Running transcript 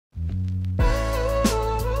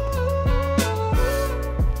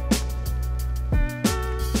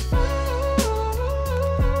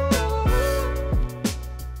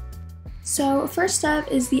So first up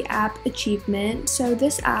is the app achievement. So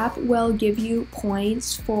this app will give you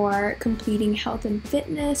points for completing health and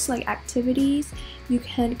fitness like activities. You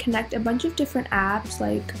can connect a bunch of different apps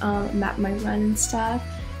like Map My Run and stuff,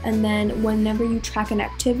 and then whenever you track an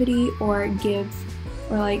activity or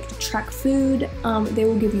track food, they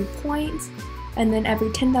will give you points, and then every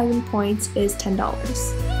 10,000 points is $10.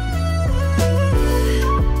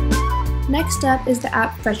 Next up is the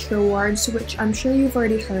app Fetch Rewards, which I'm sure you've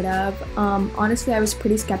already heard of. Honestly, I was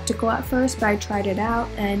pretty skeptical at first, but I tried it out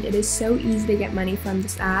and it is so easy to get money from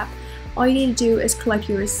this app. All you need to do is collect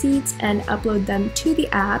your receipts and upload them to the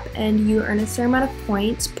app, and you earn a certain amount of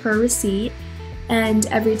points per receipt, and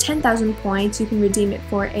every 10,000 points you can redeem it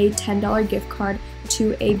for a $10 gift card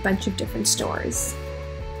to a bunch of different stores.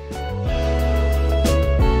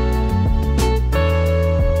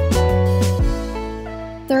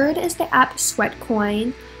 Third is the app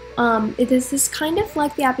Sweatcoin. This is kind of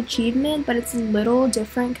like the app Achievement, but it's a little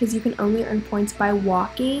different because you can only earn points by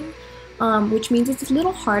walking, which means it's a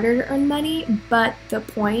little harder to earn money, but the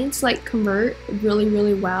points convert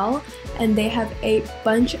really well, and they have a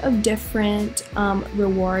bunch of different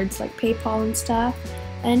rewards like PayPal and stuff,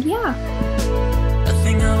 and yeah.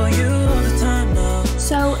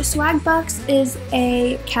 So Swagbucks is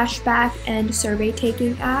a cashback and survey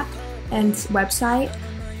taking app and website.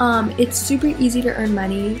 It's super easy to earn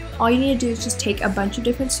money. All you need to do is just take a bunch of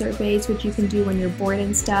different surveys, which you can do when you're bored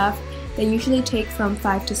and stuff. They usually take from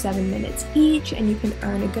 5 to 7 minutes each, and you can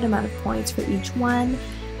earn a good amount of points for each one,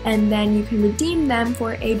 and then you can redeem them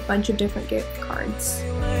for a bunch of different gift cards.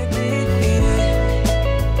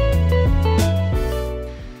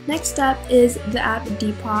 Next up is the app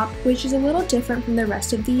Depop, which is a little different from the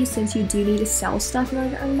rest of these since you do need to sell stuff in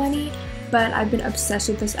order to earn money, but I've been obsessed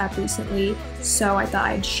with this app recently, so I thought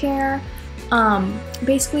I'd share.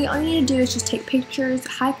 Basically, all you need to do is just take pictures,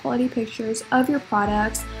 high quality pictures of your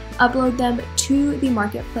products, upload them to the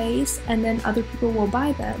marketplace, and then other people will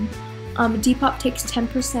buy them. Depop takes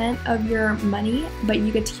 10% of your money, but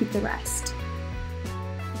you get to keep the rest.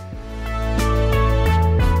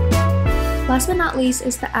 Last but not least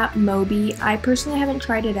is the app Mobi. I personally haven't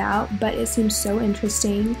tried it out, but it seems so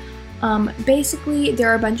interesting. Basically, there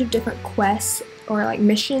are a bunch of different quests or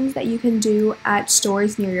missions that you can do at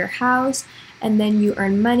stores near your house, and then you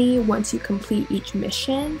earn money once you complete each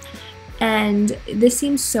mission. And this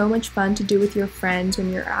seems so much fun to do with your friends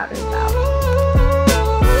when you're out and about.